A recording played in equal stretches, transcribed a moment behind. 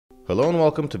Hello and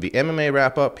welcome to the MMA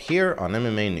Wrap Up here on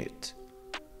MMAnytt.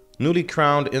 Newly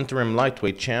crowned interim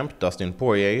lightweight champ Dustin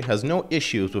Poirier has no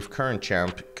issues with current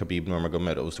champ Khabib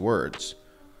Nurmagomedov's words.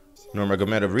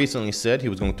 Nurmagomedov recently said he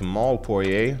was going to maul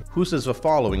Poirier, who says the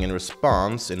following in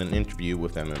response in an interview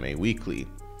with MMA Weekly.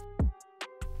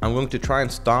 "I'm going to try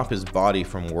and stop his body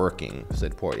from working,"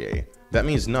 said Poirier. "That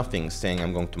means nothing saying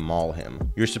I'm going to maul him.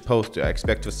 You're supposed to. I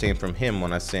expect the same from him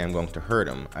when I say I'm going to hurt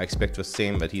him. I expect the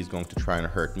same that he's going to try and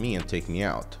hurt me and take me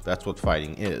out. That's what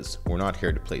fighting is. We're not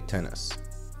here to play tennis."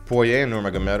 Poirier and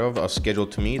Nurmagomedov are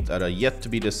scheduled to meet at a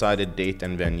yet-to-be-decided date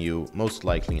and venue, most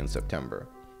likely in September.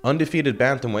 Undefeated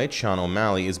bantamweight Sean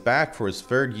O'Malley is back for his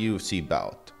third UFC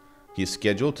bout. He is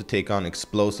scheduled to take on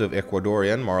explosive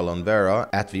Ecuadorian Marlon Vera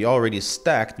at the already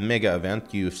stacked mega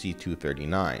event UFC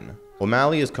 239.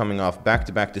 O'Malley is coming off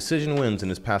back-to-back decision wins in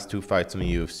his past two fights in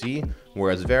the UFC,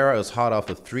 whereas Vera is hot off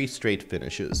of 3 straight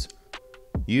finishes.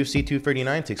 UFC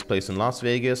 239 takes place in Las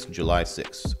Vegas, July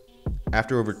 6th.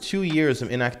 After over 2 years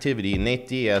of inactivity, Nate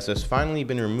Diaz has finally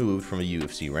been removed from the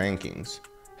UFC rankings.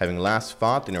 Having last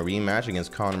fought in a rematch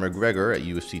against Conor McGregor at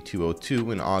UFC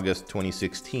 202 in August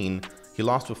 2016, he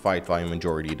lost the fight via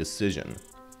majority decision.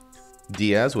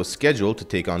 Diaz was scheduled to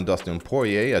take on Dustin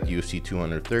Poirier at UFC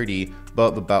 230,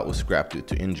 but the bout was scrapped due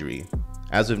to injury.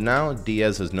 As of now,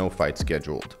 Diaz has no fight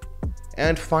scheduled.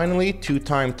 And finally,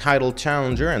 two-time title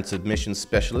challenger and submission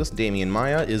specialist Demian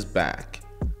Maia is back.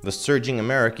 The surging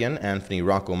American Anthony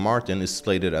Rocco Martin is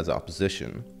slated as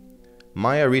opposition.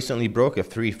 Maia recently broke a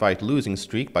 3-fight losing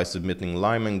streak by submitting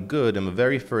Lyman Good in the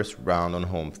very first round on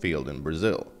home field in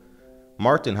Brazil.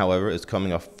 Martin, however, is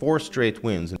coming off 4 straight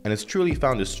wins and has truly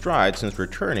found his stride since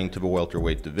returning to the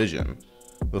welterweight division.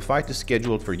 The fight is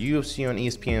scheduled for UFC on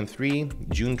ESPN3,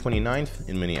 June 29th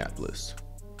in Minneapolis.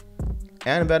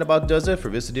 And that about does it for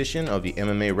this edition of the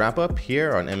MMA Wrap Up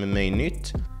here on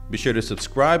MMAnytt. Be sure to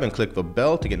subscribe and click the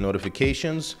bell to get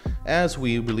notifications as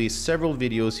we release several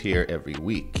videos here every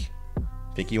week.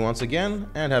 Thank you once again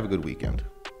and have a good weekend.